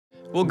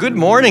Well, good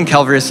morning,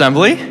 Calvary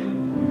Assembly.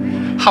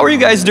 How are you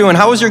guys doing?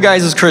 How was your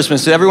guys'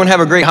 Christmas? Did everyone have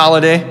a great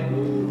holiday?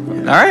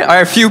 All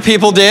right, a few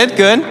people did,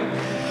 good.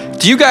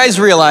 Do you guys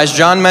realize,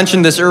 John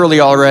mentioned this early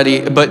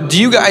already, but do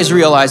you guys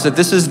realize that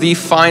this is the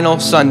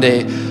final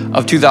Sunday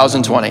of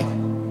 2020?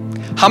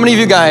 How many of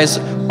you guys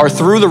are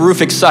through the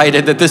roof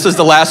excited that this is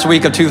the last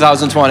week of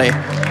 2020?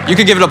 You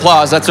could give it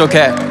applause, that's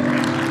okay.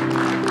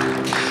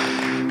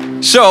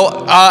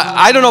 So,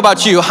 I don't know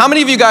about you, how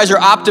many of you guys are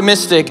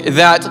optimistic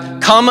that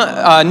come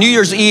New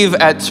Year's Eve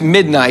at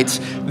midnight,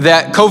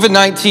 that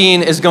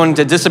COVID-19 is going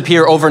to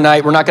disappear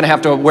overnight, we're not gonna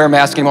have to wear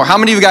masks anymore? How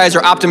many of you guys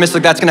are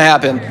optimistic that's gonna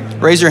happen?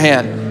 Raise your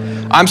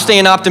hand. I'm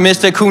staying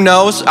optimistic, who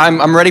knows?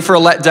 I'm ready for a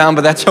letdown,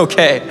 but that's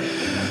okay.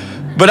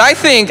 But I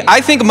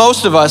think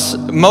most of us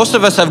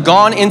have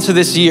gone into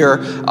this year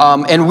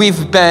and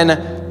we've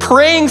been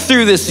praying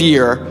through this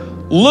year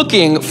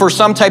looking for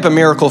some type of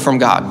miracle from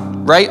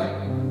God, right?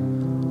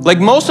 Like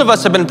most of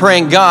us have been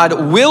praying,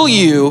 God, will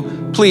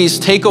you please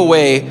take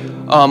away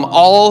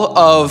all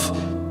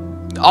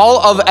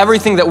of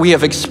everything that we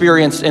have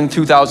experienced in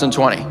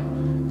 2020?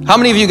 How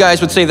many of you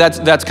guys would say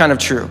that's kind of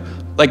true?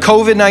 Like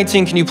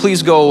COVID-19, can you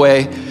please go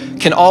away?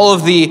 Can all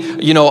of the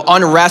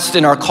unrest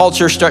in our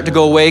culture start to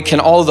go away?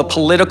 Can all of the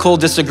political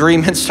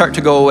disagreements start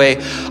to go away?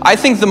 I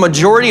think the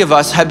majority of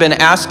us have been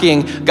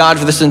asking God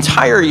for this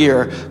entire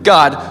year,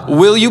 God,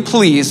 will you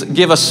please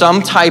give us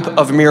some type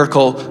of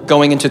miracle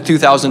going into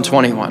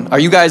 2021? Are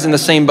you guys in the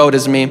same boat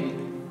as me?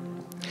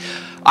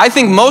 I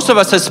think most of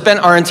us have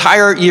spent our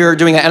entire year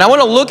doing that. And I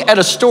want to look at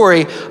a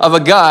story of a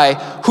guy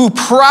who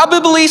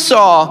probably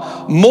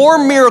saw more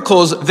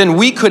miracles than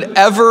we could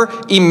ever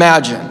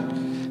imagine.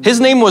 His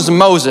name was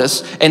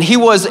Moses, and he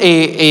was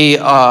a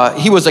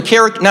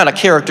character, not a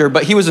character,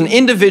 but he was an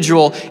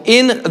individual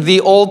in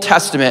the Old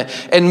Testament.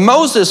 And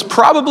Moses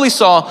probably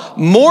saw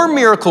more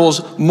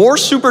miracles, more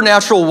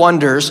supernatural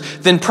wonders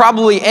than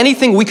probably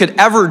anything we could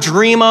ever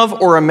dream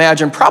of or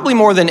imagine. Probably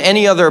more than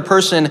any other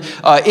person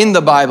in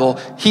the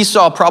Bible. He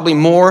saw probably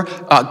more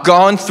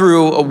gone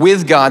through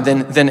with God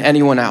than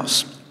anyone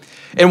else.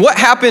 And what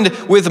happened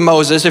with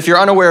Moses, if you're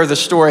unaware of the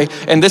story,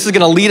 and this is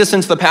going to lead us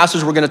into the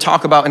passage we're going to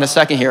talk about in a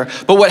second here,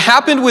 but what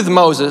happened with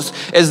Moses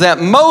is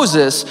that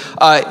Moses,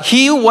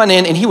 he went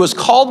in and he was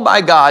called by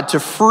God to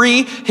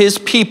free his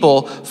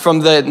people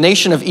from the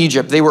nation of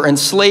Egypt. They were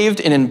enslaved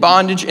and in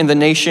bondage in the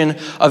nation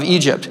of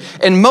Egypt.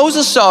 And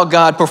Moses saw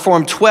God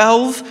perform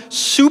 12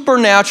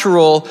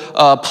 supernatural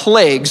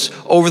plagues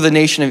over the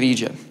nation of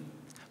Egypt.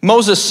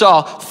 Moses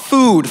saw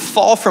food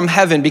fall from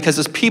heaven because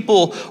his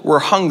people were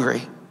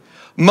hungry.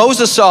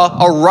 Moses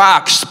saw a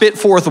rock spit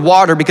forth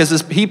water because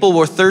his people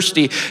were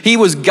thirsty. He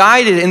was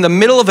guided in the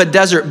middle of a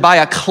desert by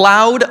a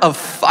cloud of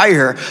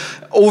fire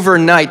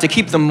overnight to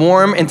keep them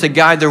warm and to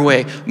guide their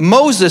way.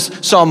 Moses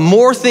saw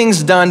more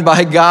things done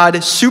by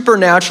God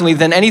supernaturally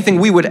than anything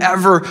we would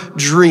ever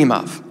dream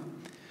of.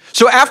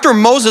 So after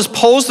Moses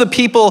pulls the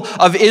people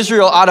of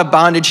Israel out of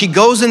bondage, he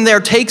goes in there,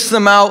 takes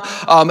them out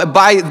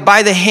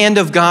by the hand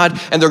of God,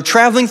 and they're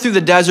traveling through the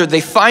desert.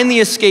 They finally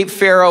escape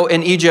Pharaoh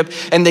in Egypt,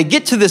 and they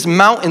get to this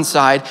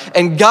mountainside,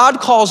 and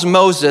God calls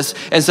Moses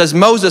and says,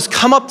 Moses,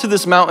 come up to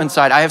this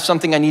mountainside. I have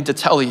something I need to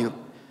tell you.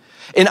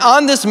 And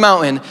on this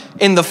mountain,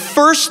 in the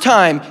first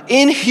time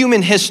in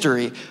human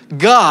history,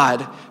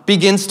 God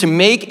begins to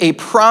make a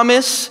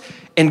promise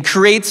and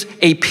creates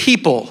a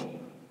people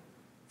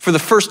for the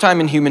first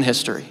time in human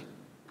history.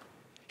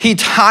 He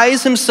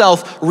ties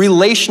himself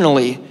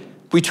relationally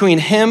between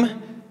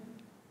him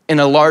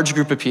and a large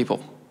group of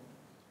people.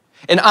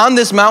 And on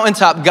this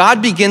mountaintop,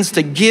 God begins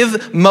to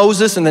give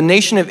Moses and the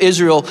nation of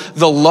Israel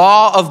the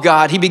law of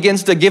God. He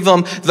begins to give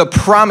them the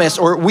promise,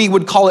 or we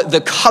would call it the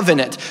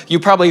covenant. You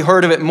probably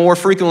heard of it more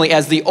frequently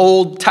as the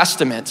Old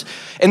Testament.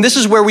 And this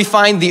is where we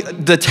find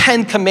the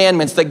 10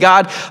 commandments that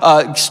God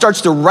starts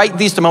to write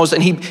these to Moses,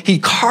 and he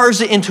carves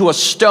it into a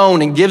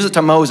stone and gives it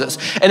to Moses.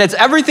 And it's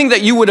everything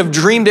that you would have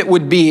dreamed it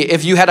would be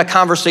if you had a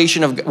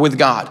conversation with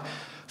God.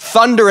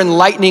 Thunder and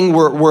lightning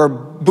were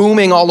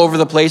booming all over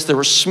the place. There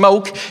was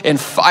smoke and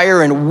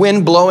fire and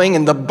wind blowing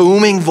and the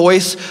booming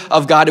voice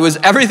of God. It was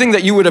everything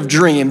that you would have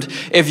dreamed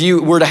if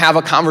you were to have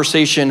a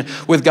conversation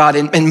with God.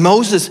 And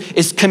Moses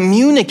is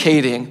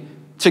communicating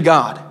to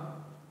God.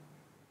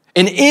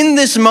 And in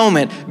this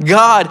moment,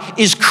 God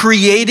is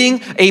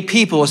creating a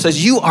people. It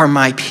says, you are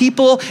my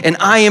people and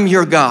I am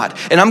your God.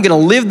 And I'm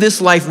going to live this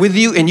life with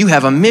you, and you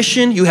have a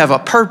mission, you have a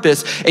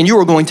purpose, and you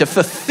are going to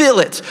fulfill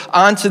it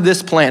onto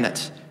this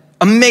planet.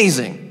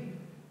 Amazing.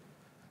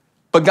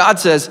 But God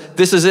says,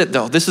 this is it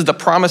though. This is the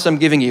promise I'm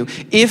giving you.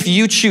 If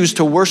you choose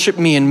to worship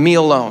me and me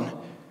alone,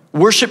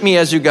 worship me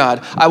as your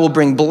God, I will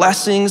bring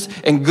blessings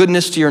and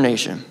goodness to your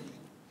nation.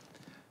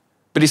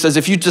 But he says,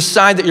 if you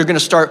decide that you're going to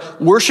start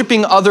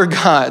worshiping other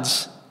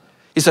gods,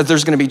 he says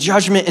there's going to be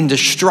judgment and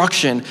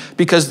destruction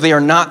because they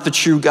are not the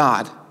true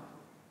God.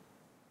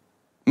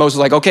 Moses is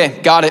like,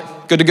 okay, got it.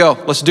 Good to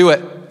go. Let's do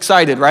it.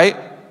 Excited, right?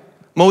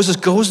 Moses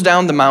goes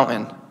down the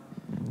mountain.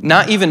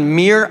 Not even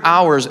mere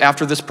hours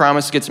after this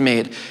promise gets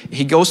made,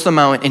 he goes to the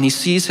mountain and he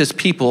sees his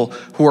people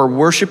who are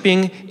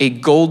worshiping a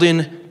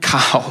golden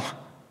cow.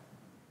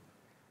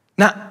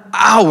 Not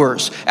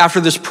hours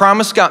after this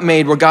promise got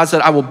made where God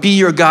said, I will be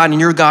your God and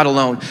your God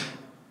alone.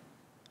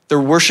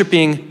 They're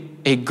worshiping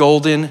a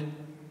golden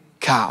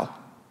cow.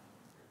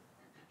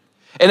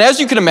 And as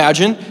you can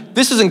imagine,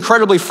 this is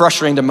incredibly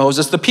frustrating to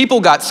Moses. The people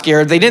got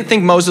scared. They didn't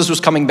think Moses was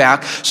coming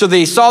back. So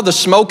they saw the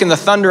smoke and the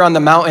thunder on the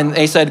mountain.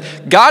 They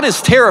said, God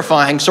is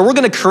terrifying, so we're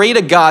going to create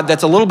a God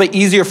that's a little bit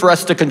easier for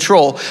us to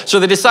control. So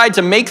they decide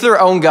to make their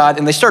own God,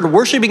 and they started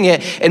worshiping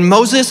it. And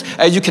Moses,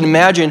 as you can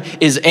imagine,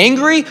 is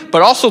angry,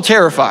 but also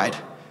terrified,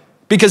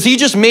 because he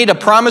just made a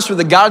promise with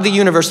the God of the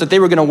universe that they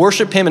were going to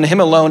worship him and him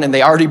alone, and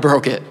they already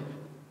broke it.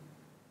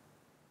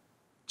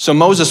 So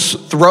Moses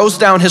throws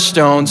down his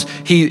stones,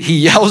 he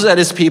yells at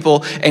his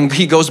people, and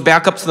he goes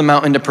back up to the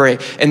mountain to pray.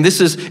 And this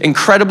is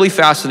incredibly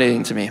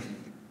fascinating to me.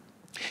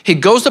 He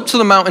goes up to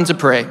the mountain to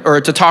pray,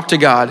 or to talk to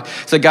God.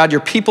 He said, God,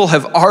 your people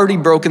have already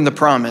broken the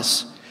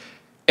promise.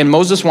 And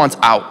Moses wants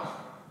out.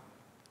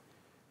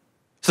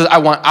 He says, I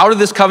want out of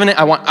this covenant,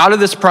 I want out of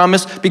this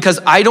promise, because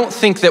I don't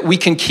think that we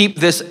can keep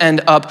this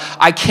end up.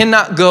 I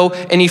cannot go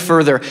any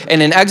further.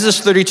 And in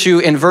Exodus 32,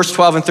 in verse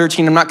 12 and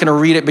 13, I'm not gonna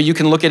read it, but you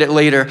can look at it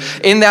later.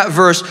 In that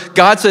verse,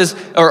 God says,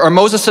 or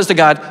Moses says to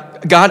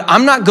God, God,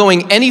 I'm not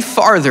going any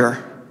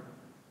farther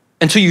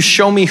until you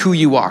show me who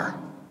you are.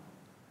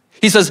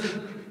 He says,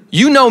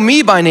 you know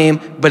me by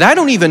name, but I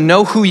don't even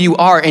know who you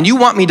are, and you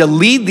want me to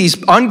lead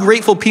these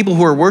ungrateful people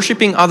who are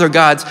worshiping other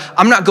gods.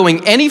 I'm not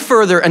going any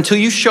further until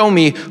you show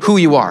me who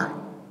you are.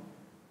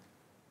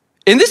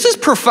 And this is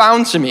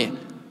profound to me,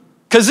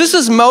 because this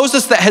is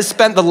Moses that has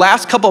spent the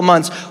last couple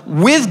months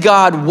with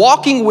God,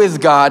 walking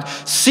with God,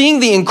 seeing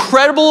the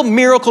incredible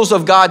miracles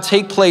of God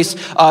take place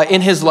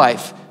in his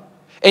life.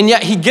 And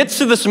yet he gets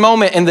to this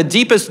moment in the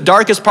deepest,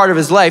 darkest part of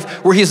his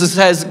life where he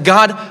says,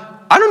 God,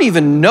 I don't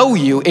even know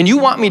you, and you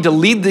want me to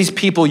lead these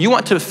people. You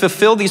want to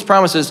fulfill these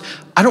promises.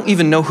 I don't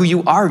even know who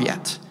you are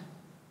yet.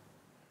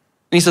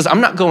 And he says,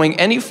 I'm not going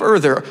any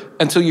further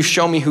until you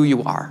show me who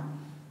you are.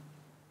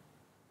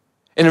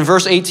 And in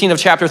verse 18 of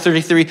chapter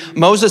 33,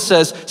 Moses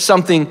says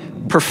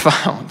something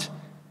profound.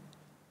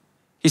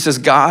 He says,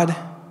 God,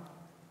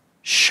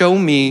 show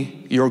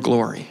me your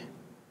glory.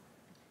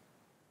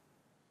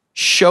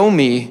 Show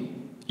me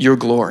your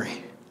glory.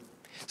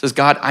 He says,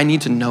 God, I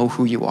need to know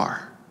who you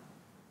are.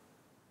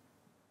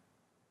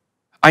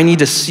 I need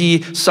to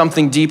see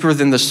something deeper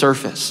than the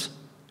surface.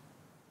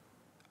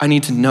 I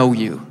need to know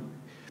you,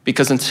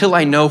 because until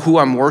I know who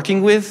I'm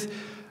working with,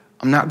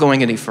 I'm not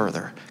going any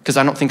further, because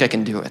I don't think I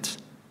can do it.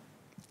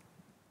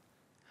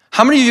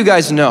 How many of you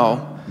guys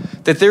know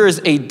that there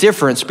is a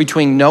difference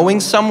between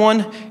knowing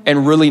someone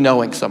and really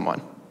knowing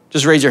someone?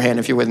 Just raise your hand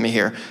if you're with me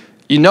here.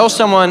 You know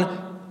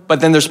someone, but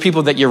then there's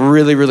people that you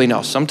really, really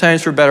know,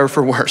 sometimes for better or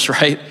for worse,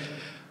 right?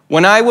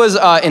 When I was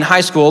in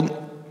high school,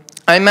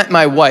 I met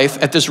my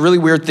wife at this really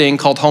weird thing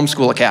called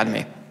Homeschool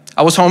Academy.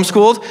 I was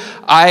homeschooled.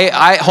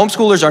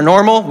 Homeschoolers are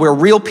normal. We're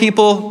real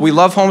people. We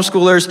love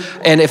homeschoolers.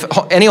 And if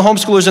any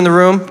homeschoolers in the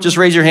room, just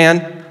raise your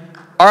hand.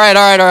 All right.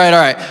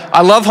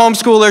 I love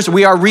homeschoolers.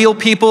 We are real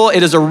people.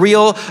 It is a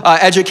real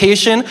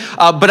education.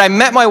 But I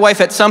met my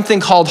wife at something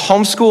called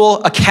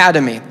Homeschool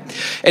Academy.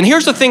 And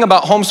here's the thing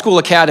about Homeschool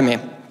Academy.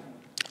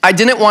 I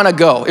didn't want to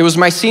go. It was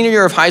my senior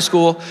year of high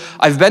school.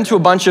 I've been to a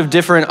bunch of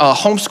different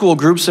homeschool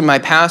groups in my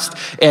past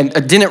and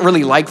didn't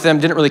really like them,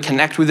 didn't really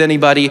connect with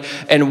anybody,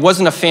 and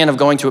wasn't a fan of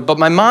going to it. But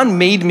my mom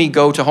made me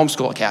go to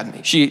Homeschool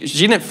Academy. She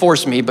didn't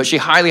force me, but she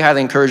highly,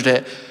 highly encouraged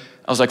it.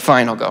 I was like,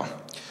 fine, I'll go.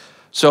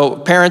 So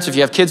parents, if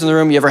you have kids in the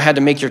room, you ever had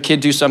to make your kid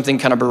do something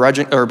kind of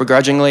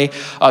begrudgingly?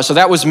 So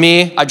that was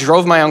me. I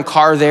drove my own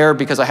car there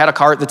because I had a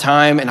car at the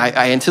time, and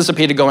I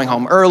anticipated going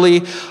home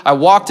early. I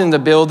walked in the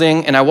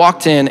building, and I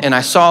walked in, and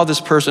I saw this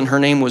person. Her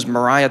name was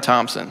Mariah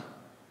Thompson.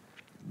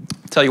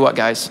 I'll tell you what,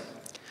 guys,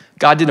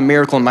 God did a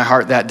miracle in my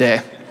heart that day.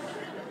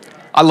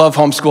 I love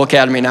Homeschool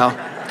Academy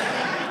now.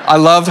 I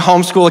loved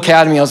Homeschool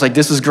Academy. I was like,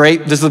 this is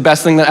great. This is the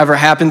best thing that ever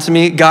happened to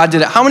me. God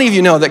did it. How many of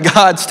you know that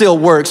God still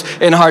works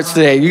in hearts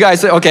today? You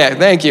guys say, okay,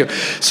 thank you.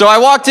 So I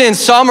walked in,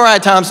 saw Mariah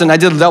Thompson. I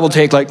did a double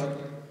take like,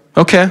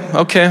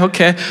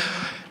 okay.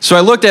 So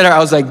I looked at her. I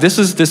was like, this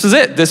is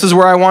it. This is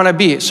where I want to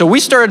be. So we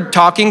started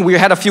talking. We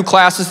had a few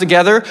classes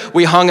together.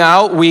 We hung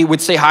out. We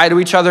would say hi to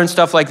each other and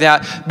stuff like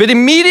that. But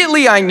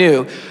immediately I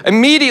knew,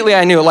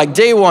 like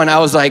day one, I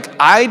was like,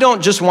 I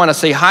don't just want to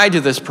say hi to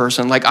this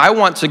person. Like, I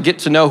want to get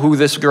to know who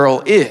this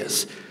girl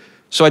is.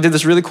 So I did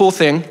this really cool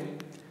thing.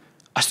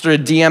 I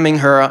started DMing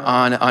her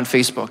on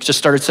Facebook. Just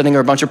started sending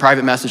her a bunch of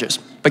private messages.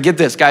 But get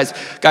this, guys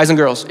and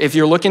girls, if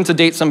you're looking to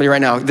date somebody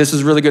right now, this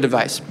is really good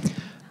advice.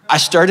 I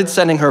started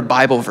sending her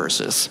Bible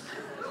verses.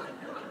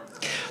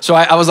 So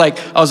I was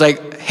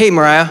like, hey,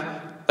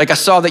 Mariah, like I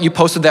saw that you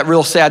posted that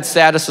real sad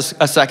status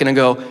a second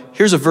ago.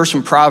 Here's a verse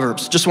from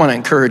Proverbs. Just want to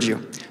encourage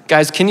you.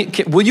 Guys,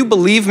 will you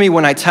believe me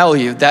when I tell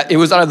you that it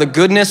was out of the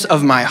goodness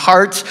of my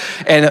heart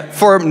and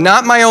for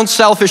not my own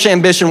selfish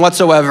ambition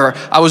whatsoever,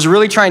 I was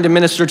really trying to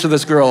minister to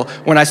this girl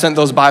when I sent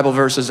those Bible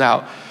verses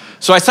out.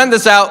 So I sent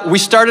this out, we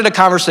started a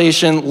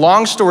conversation.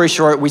 Long story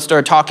short, we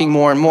started talking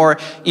more and more.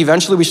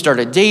 Eventually we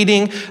started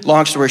dating.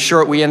 Long story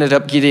short, we ended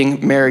up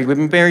getting married. We've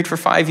been married for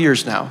 5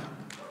 years now.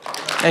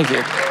 Thank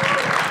you.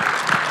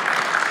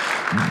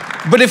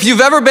 But if you've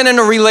ever been in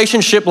a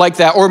relationship like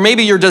that, or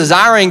maybe you're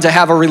desiring to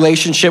have a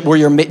relationship where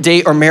you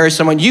date or marry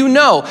someone, you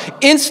know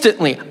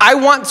instantly, I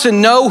want to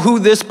know who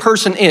this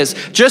person is.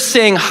 Just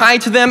saying hi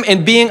to them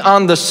and being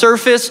on the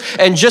surface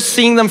and just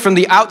seeing them from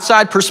the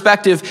outside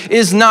perspective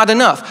is not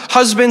enough.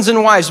 Husbands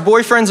and wives,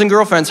 boyfriends and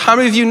girlfriends, how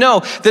many of you know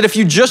that if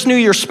you just knew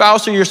your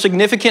spouse or your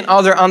significant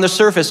other on the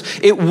surface,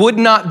 it would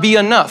not be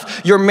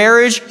enough? Your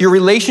marriage, your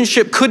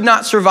relationship could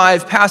not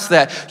survive past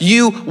that.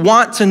 You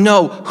want to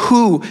know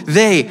who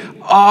they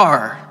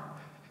are.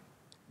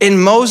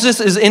 And Moses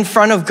is in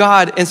front of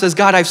God and says,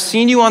 God, I've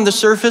seen you on the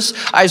surface,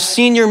 I've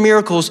seen your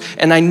miracles,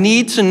 and I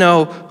need to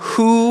know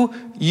who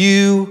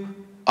you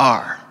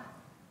are.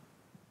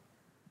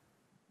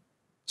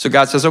 So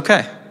God says,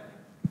 okay,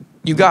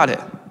 you got it.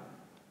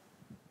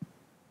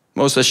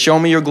 Moses says, show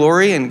me your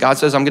glory, and God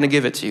says, I'm gonna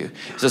give it to you.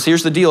 He says,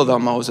 here's the deal though,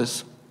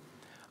 Moses.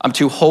 I'm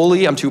too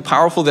holy, I'm too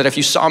powerful that if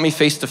you saw me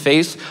face to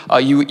face,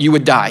 you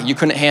would die. You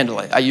couldn't handle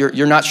it.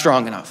 You're not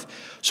strong enough.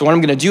 So what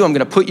I'm gonna do, I'm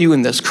gonna put you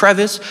in this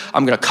crevice,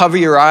 I'm gonna cover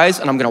your eyes,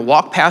 and I'm gonna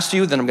walk past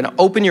you, then I'm gonna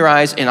open your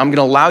eyes, and I'm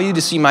gonna allow you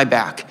to see my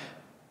back.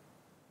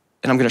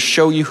 And I'm gonna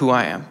show you who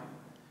I am.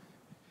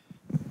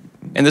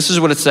 And this is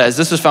what it says.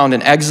 This is found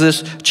in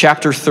Exodus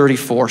chapter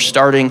 34,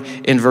 starting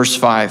in verse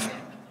 5.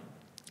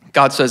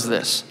 God says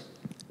this.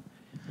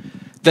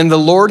 Then the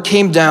Lord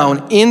came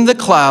down in the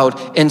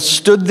cloud and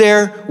stood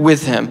there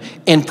with him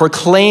and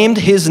proclaimed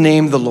his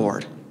name, the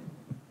Lord.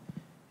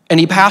 And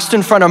he passed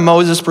in front of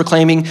Moses,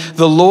 proclaiming,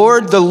 the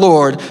Lord,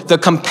 the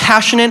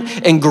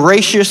compassionate and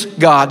gracious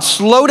God,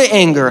 slow to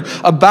anger,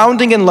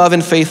 abounding in love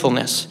and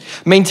faithfulness,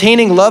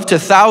 maintaining love to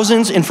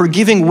thousands and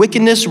forgiving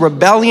wickedness,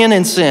 rebellion,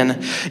 and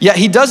sin. Yet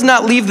he does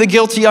not leave the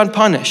guilty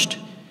unpunished.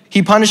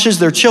 He punishes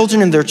their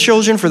children and their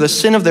children for the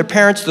sin of their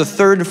parents to the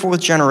third and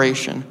fourth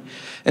generation.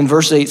 And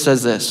verse 8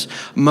 says this,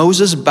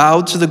 Moses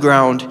bowed to the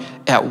ground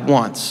at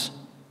once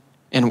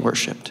and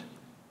worshiped.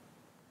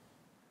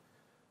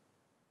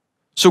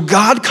 So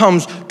God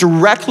comes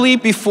directly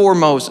before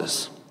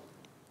Moses.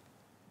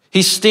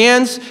 He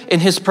stands in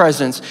his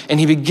presence and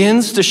he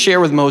begins to share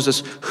with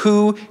Moses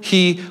who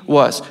he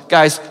was.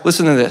 Guys,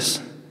 listen to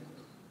this.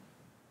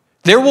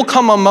 There will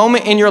come a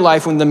moment in your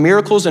life when the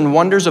miracles and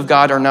wonders of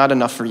God are not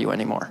enough for you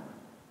anymore.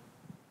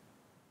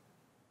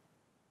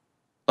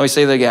 Let me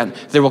say that again.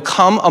 There will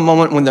come a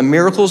moment when the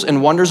miracles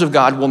and wonders of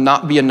God will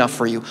not be enough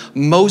for you.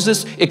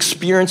 Moses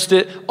experienced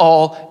it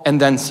all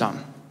and then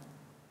some.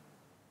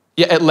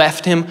 Yet it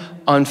left him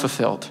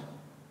unfulfilled.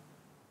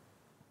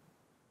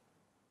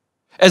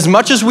 As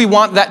much as we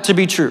want that to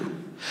be true,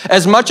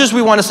 as much as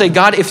we want to say,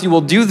 God, if you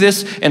will do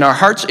this in our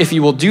hearts, if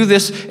you will do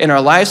this in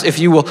our lives, if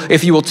you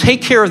will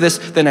take care of this,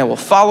 then I will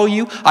follow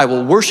you, I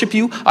will worship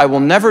you, I will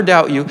never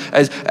doubt you.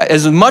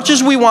 As much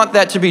as we want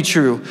that to be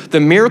true,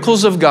 the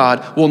miracles of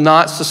God will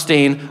not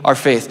sustain our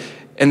faith.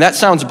 And that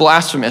sounds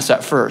blasphemous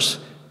at first.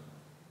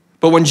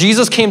 But when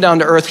Jesus came down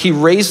to earth, he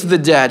raised the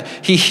dead,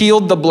 he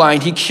healed the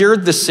blind, he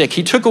cured the sick,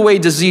 he took away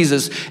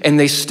diseases, and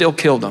they still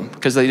killed him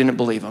because they didn't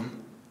believe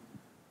him.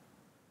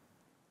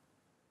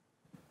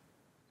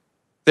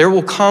 There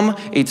will come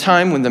a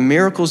time when the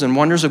miracles and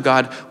wonders of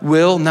God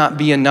will not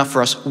be enough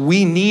for us.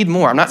 We need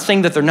more. I'm not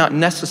saying that they're not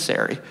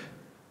necessary,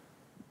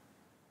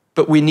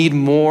 but we need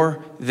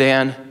more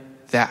than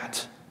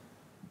that.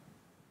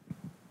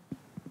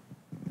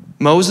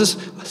 Moses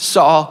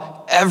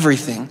saw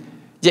everything,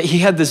 yet he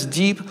had this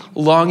deep,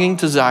 longing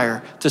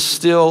desire to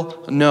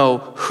still know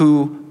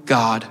who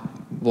God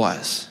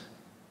was.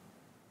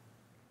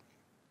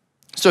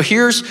 So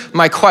here's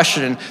my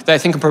question that I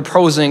think I'm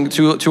proposing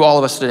to all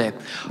of us today.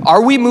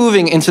 Are we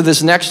moving into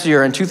this next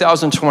year in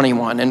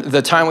 2021, and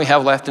the time we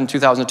have left in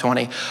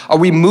 2020, are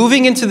we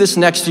moving into this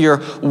next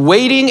year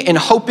waiting and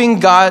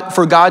hoping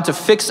for God to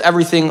fix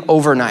everything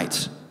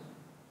overnight?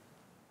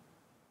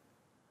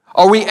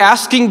 Are we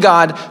asking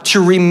God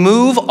to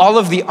remove all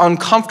of the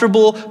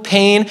uncomfortable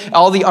pain,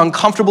 all the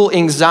uncomfortable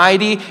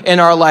anxiety in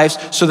our lives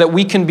so that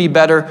we can be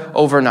better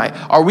overnight?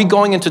 Are we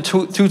going into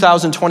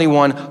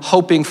 2021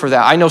 hoping for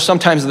that? I know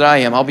sometimes that I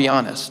am, I'll be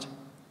honest.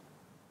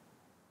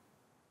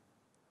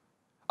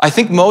 I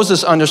think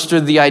Moses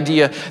understood the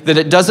idea that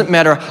it doesn't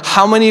matter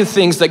how many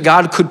things that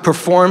God could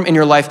perform in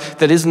your life,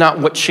 that is not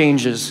what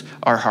changes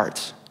our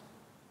hearts.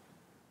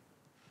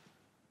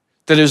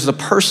 That it is the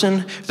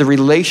person, the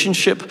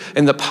relationship,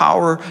 and the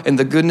power and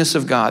the goodness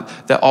of God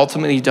that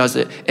ultimately does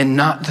it, and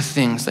not the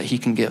things that he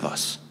can give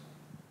us.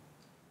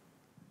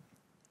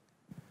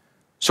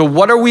 So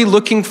what are we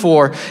looking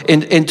for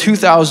in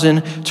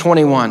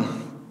 2021?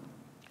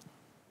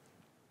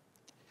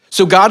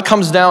 So God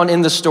comes down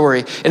in the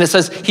story, and it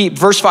says,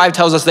 verse 5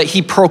 tells us that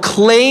he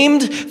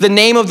proclaimed the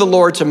name of the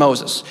Lord to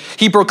Moses.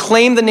 He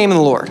proclaimed the name of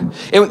the Lord.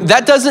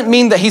 That doesn't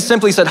mean that he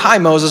simply said, hi,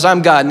 Moses,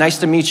 I'm God, nice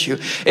to meet you.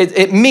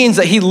 It means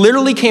that he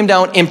literally came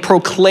down and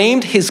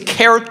proclaimed his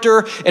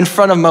character in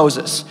front of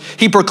Moses.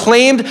 He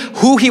proclaimed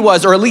who he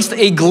was, or at least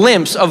a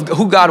glimpse of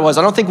who God was.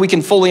 I don't think we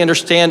can fully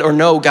understand or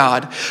know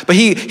God, but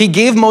he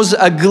gave Moses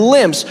a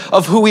glimpse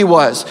of who he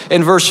was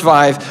in verse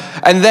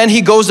 5. And then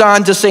he goes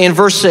on to say in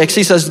verse 6,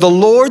 he says, the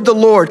Lord, the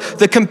Lord,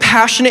 the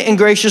compassionate and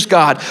gracious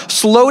God,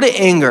 slow to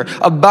anger,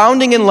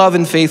 abounding in love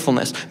and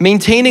faithfulness,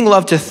 maintaining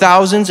love to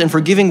thousands and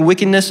forgiving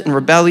wickedness and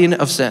rebellion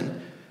of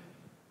sin.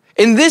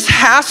 And this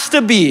has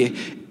to be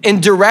in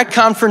direct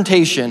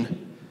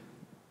confrontation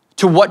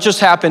to what just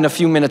happened a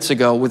few minutes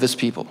ago with his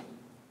people.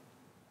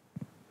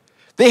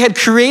 They had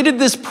created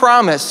this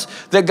promise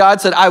that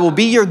God said, I will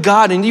be your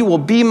God and you will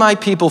be my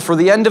people for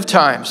the end of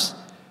times.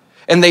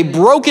 And they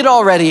broke it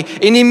already,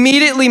 and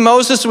immediately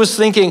Moses was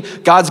thinking,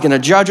 God's gonna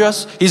judge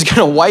us, he's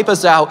gonna wipe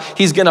us out,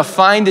 he's gonna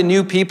find a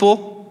new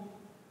people.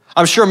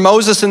 I'm sure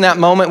Moses in that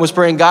moment was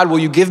praying, God, will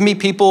you give me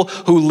people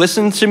who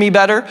listen to me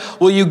better?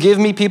 Will you give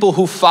me people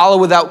who follow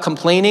without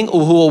complaining,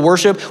 or who will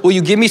worship? Will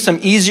you give me some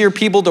easier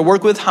people to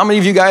work with? How many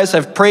of you guys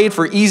have prayed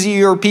for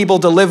easier people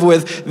to live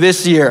with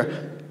this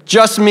year?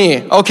 Just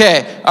me.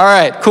 Okay, all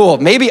right, cool.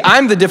 Maybe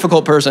I'm the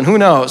difficult person, who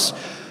knows?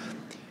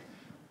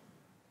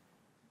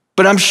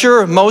 But I'm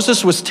sure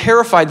Moses was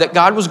terrified that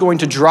God was going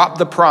to drop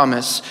the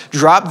promise,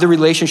 drop the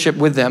relationship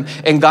with them.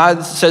 And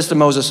God says to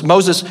Moses,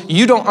 Moses,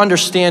 you don't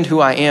understand who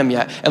I am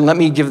yet, and let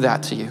me give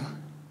that to you.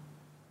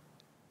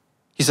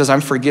 He says,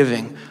 I'm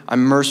forgiving,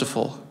 I'm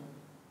merciful,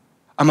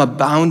 I'm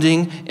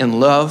abounding in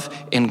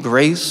love and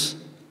grace,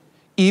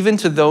 even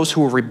to those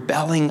who are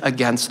rebelling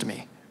against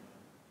me.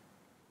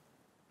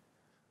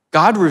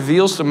 God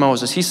reveals to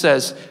Moses, he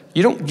says,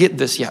 you don't get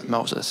this yet,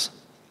 Moses.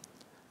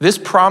 This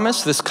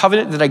promise, this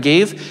covenant that I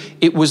gave,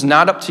 it was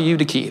not up to you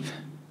to keep.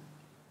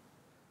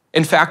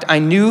 In fact, I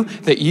knew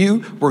that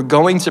you were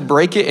going to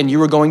break it and you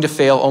were going to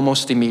fail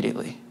almost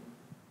immediately.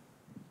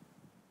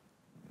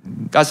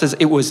 God says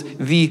it was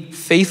the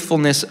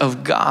faithfulness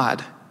of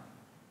God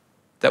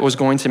that was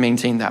going to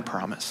maintain that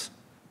promise.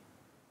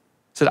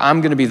 He said, I'm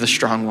gonna be the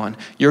strong one.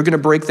 You're gonna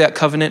break that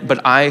covenant,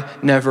 but I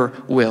never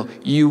will.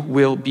 You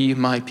will be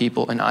my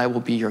people and I will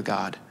be your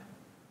God.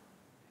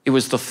 It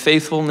was the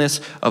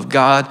faithfulness of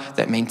God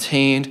that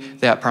maintained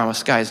that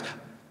promise. Guys,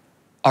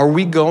 are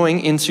we going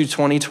into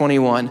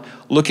 2021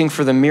 looking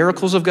for the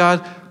miracles of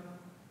God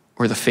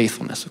or the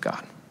faithfulness of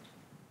God?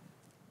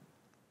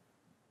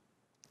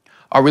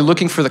 Are we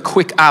looking for the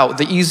quick out,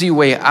 the easy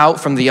way out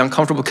from the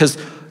uncomfortable? Because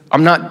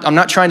I'm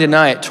not trying to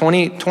deny it.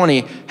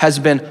 2020 has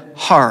been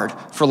hard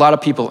for a lot of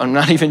people. I'm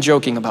not even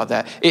joking about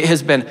that. It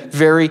has been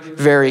very,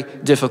 very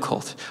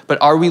difficult. But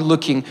are we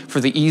looking for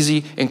the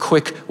easy and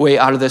quick way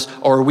out of this?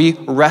 Or are we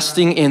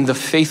resting in the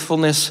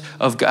faithfulness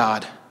of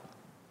God,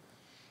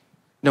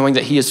 knowing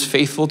that he is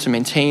faithful to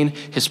maintain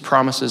his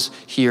promises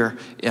here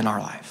in our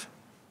life?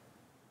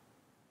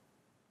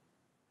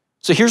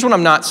 So here's what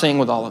I'm not saying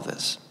with all of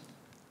this.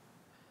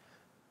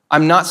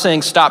 I'm not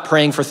saying stop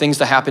praying for things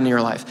to happen in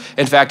your life.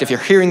 In fact, if you're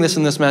hearing this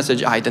in this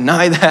message, I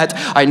deny that.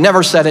 I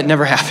never said it,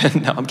 never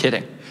happened. No, I'm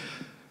kidding.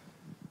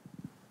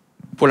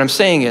 What I'm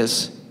saying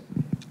is,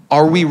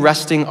 are we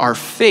resting our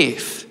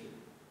faith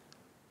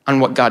on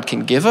what God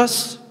can give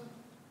us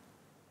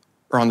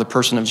or on the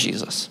person of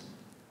Jesus?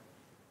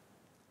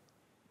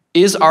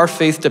 Is our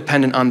faith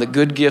dependent on the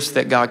good gifts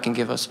that God can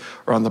give us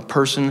or on the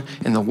person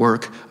and the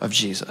work of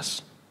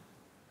Jesus?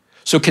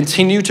 So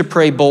continue to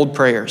pray bold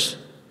prayers.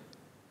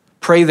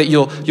 Pray that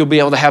you'll be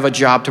able to have a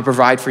job to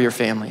provide for your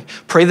family.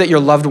 Pray that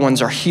your loved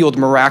ones are healed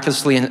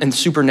miraculously in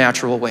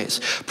supernatural ways.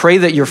 Pray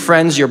that your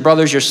friends, your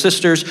brothers, your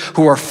sisters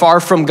who are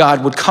far from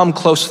God would come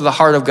close to the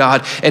heart of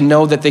God and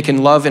know that they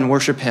can love and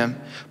worship him.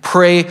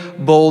 Pray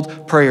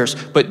bold prayers,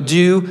 but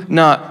do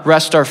not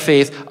rest our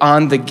faith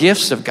on the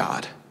gifts of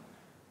God.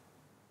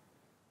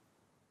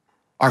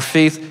 Our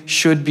faith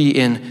should be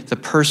in the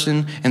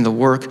person and the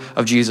work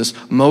of Jesus.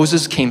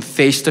 Moses came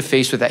face to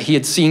face with that. He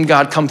had seen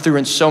God come through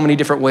in so many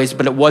different ways,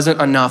 but it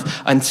wasn't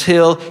enough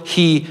until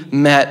he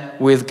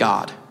met with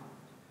God.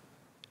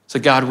 So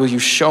God, will you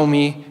show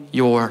me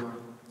your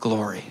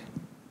glory?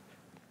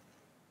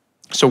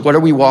 So what are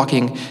we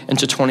walking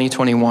into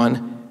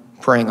 2021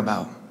 praying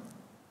about?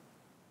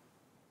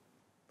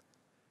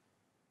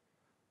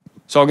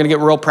 So I'm gonna get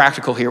real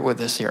practical here with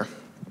this here.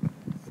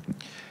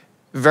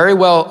 Very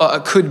well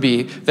could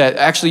be that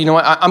actually, you know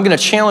what, I'm gonna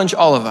challenge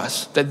all of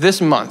us that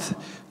this month,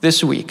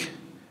 this week,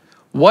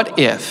 what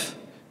if,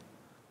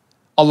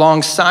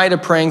 alongside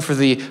of praying for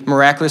the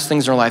miraculous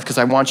things in our life, because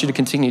I want you to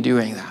continue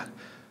doing that,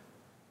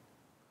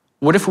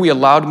 what if we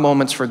allowed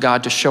moments for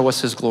God to show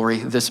us his glory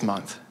this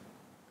month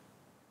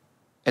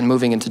and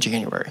moving into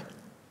January?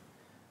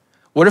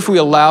 What if we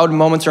allowed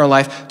moments in our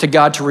life to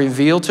God to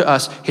reveal to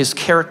us his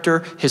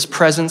character, his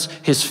presence,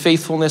 his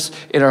faithfulness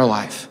in our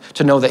life?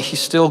 To know that he's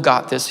still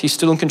got this, he's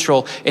still in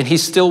control, and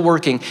he's still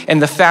working.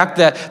 And the fact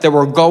that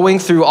we're going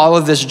through all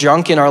of this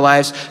junk in our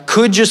lives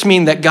could just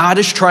mean that God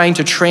is trying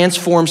to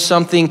transform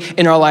something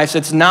in our lives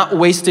that's not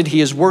wasted.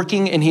 He is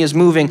working and he is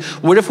moving.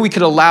 What if we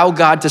could allow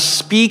God to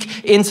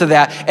speak into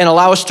that and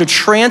allow us to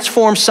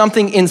transform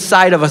something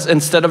inside of us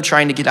instead of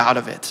trying to get out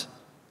of it?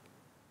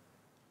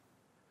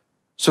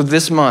 So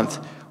this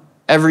month,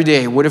 every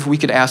day, what if we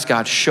could ask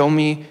God, show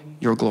me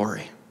your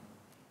glory.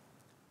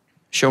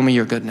 Show me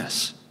your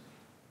goodness.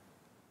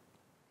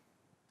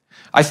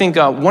 I think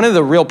one of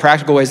the real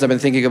practical ways I've been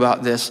thinking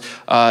about this,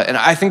 and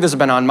I think this has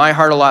been on my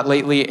heart a lot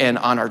lately and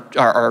on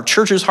our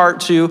church's heart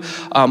too.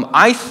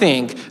 I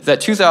think that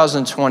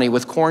 2020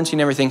 with quarantine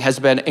and everything has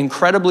been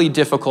incredibly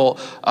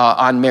difficult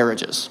on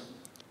marriages.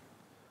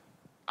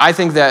 I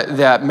think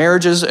that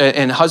marriages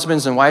and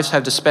husbands and wives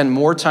have to spend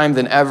more time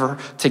than ever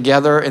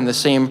together in the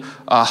same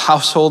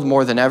household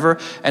more than ever.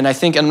 And I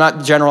think, I'm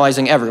not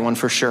generalizing everyone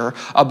for sure,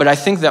 but I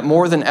think that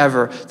more than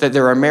ever that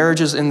there are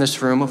marriages in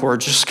this room who are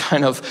just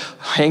kind of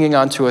hanging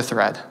on to a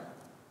thread.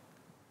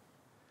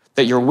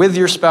 That you're with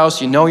your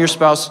spouse, you know your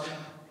spouse,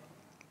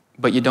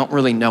 but you don't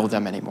really know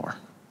them anymore.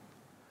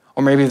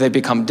 Or maybe they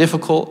become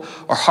difficult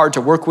or hard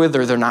to work with,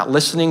 or they're not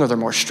listening, or they're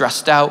more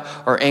stressed out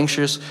or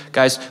anxious.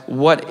 Guys,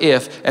 what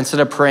if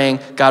instead of praying,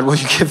 God, will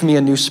you give me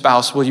a new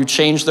spouse? Will you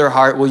change their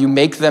heart? Will you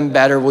make them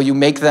better? Will you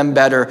make them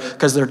better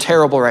because they're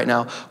terrible right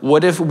now?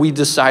 What if we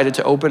decided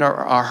to open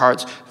our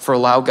hearts for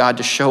allow God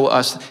to show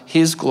us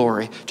his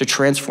glory, to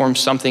transform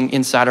something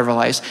inside of our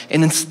lives,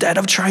 and instead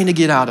of trying to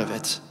get out of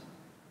it,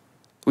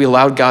 we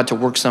allowed God to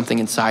work something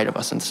inside of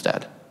us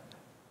instead.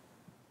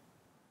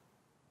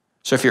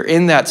 So if you're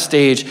in that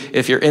stage,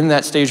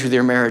 with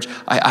your marriage,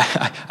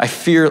 I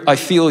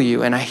feel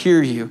you and I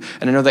hear you,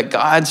 and I know that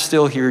God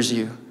still hears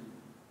you.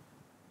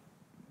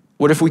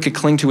 What if we could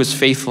cling to his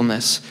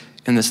faithfulness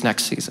in this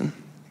next season?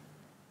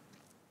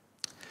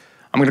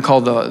 I'm gonna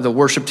call the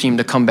worship team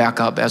to come back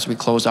up as we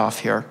close off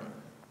here.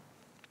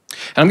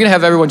 And I'm gonna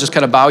have everyone just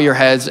kind of bow your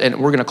heads, and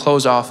we're gonna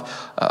close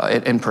off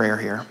in prayer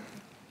here.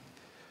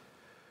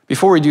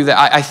 Before we do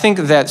that, I think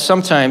that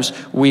sometimes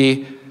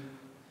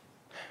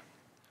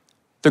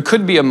there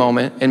could be a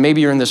moment, and maybe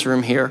you're in this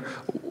room here,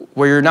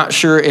 where you're not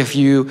sure if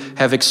you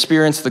have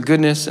experienced the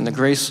goodness and the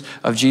grace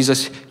of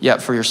Jesus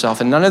yet for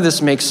yourself. And none of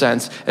this makes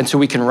sense until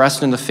we can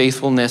rest in the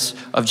faithfulness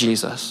of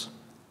Jesus.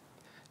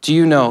 Do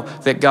you know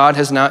that God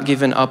has not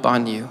given up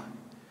on you?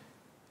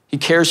 He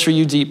cares for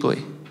you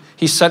deeply.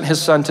 He sent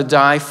his son to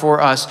die for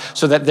us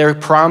so that their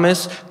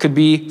promise could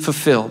be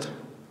fulfilled.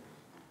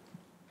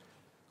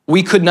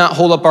 We could not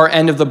hold up our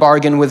end of the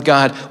bargain with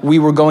God. We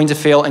were going to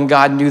fail, and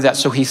God knew that.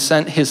 So he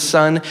sent his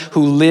son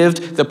who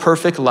lived the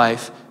perfect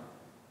life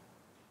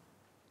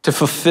to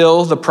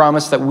fulfill the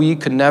promise that we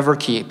could never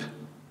keep.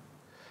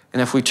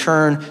 And if we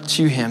turn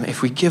to him,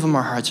 if we give him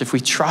our hearts, if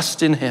we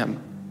trust in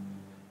him,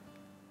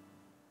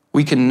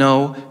 we can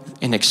know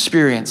and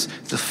experience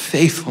the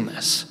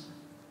faithfulness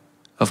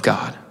of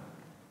God.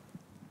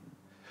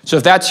 So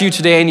if that's you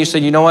today and you say,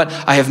 you know what,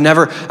 I have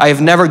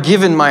never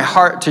given my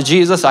heart to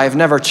Jesus, I have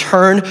never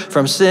turned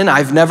from sin,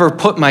 I've never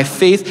put my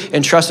faith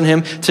and trust in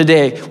him,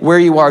 today, where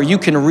you are, you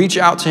can reach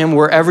out to him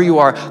wherever you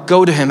are,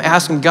 go to him,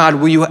 ask him, God,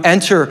 will you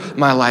enter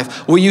my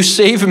life? Will you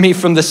save me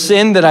from the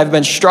sin that I've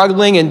been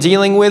struggling and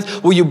dealing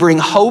with? Will you bring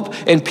hope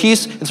and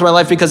peace into my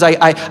life? Because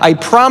I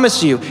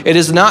promise you, it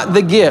is not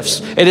the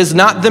gifts, it is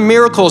not the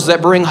miracles that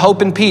bring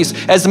hope and peace.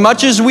 As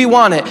much as we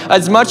want it,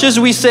 as much as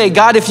we say,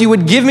 God, if you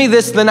would give me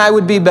this, then I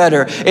would be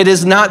better. It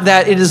is not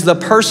that. It is the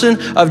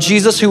person of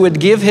Jesus who would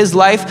give his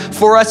life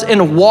for us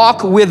and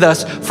walk with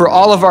us for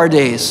all of our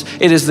days.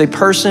 It is the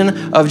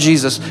person of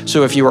Jesus.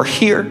 So if you are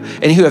here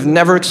and you have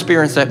never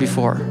experienced that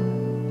before,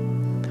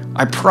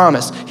 I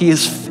promise he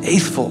is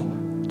faithful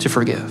to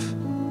forgive.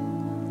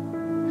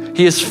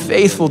 He is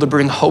faithful to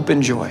bring hope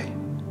and joy.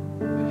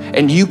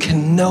 And you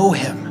can know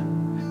him.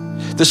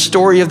 The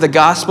story of the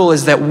gospel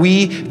is that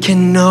we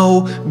can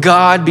know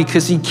God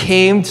because he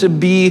came to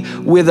be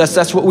with us.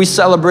 That's what we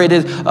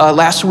celebrated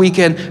last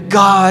weekend.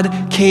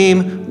 God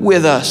came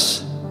with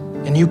us,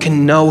 and you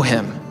can know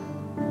him.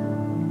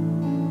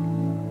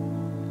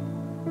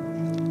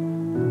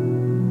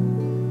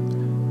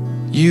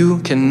 You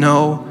can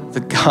know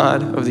the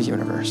God of the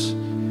universe.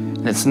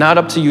 And it's not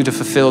up to you to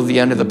fulfill the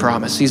end of the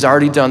promise. He's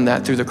already done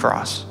that through the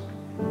cross.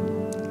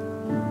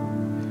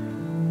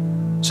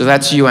 So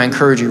that's you. I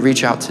encourage you,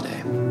 reach out today.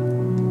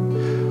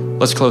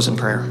 Let's close in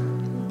prayer.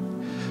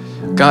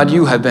 God,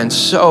 you have been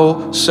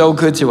so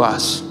good to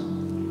us.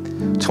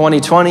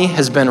 2020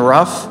 has been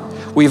rough.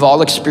 We've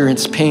all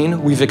experienced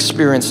pain. We've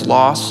experienced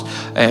loss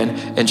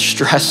and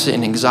stress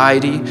and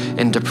anxiety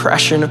and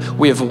depression.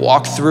 We have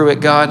walked through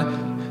it,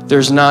 God.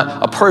 There's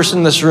not a person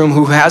in this room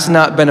who has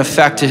not been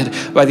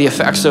affected by the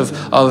effects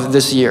of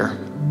this year.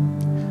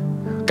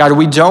 God,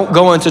 we don't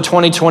go into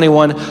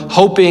 2021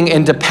 hoping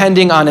and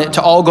depending on it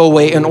to all go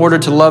away in order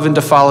to love and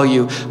to follow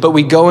you. But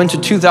we go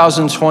into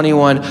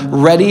 2021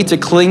 ready to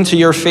cling to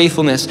your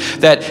faithfulness,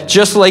 that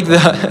just like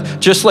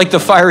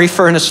the fiery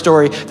furnace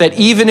story, that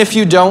even if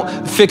you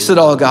don't fix it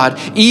all, God,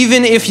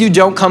 even if you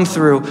don't come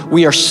through,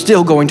 we are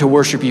still going to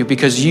worship you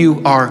because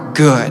you are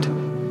good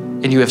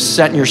and you have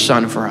sent your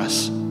son for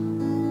us.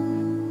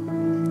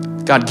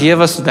 God, give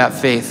us that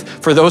faith.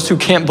 For those who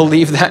can't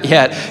believe that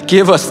yet,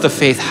 give us the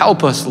faith.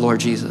 Help us, Lord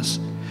Jesus.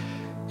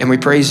 And we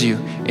praise you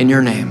in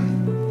your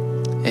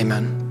name.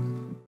 Amen.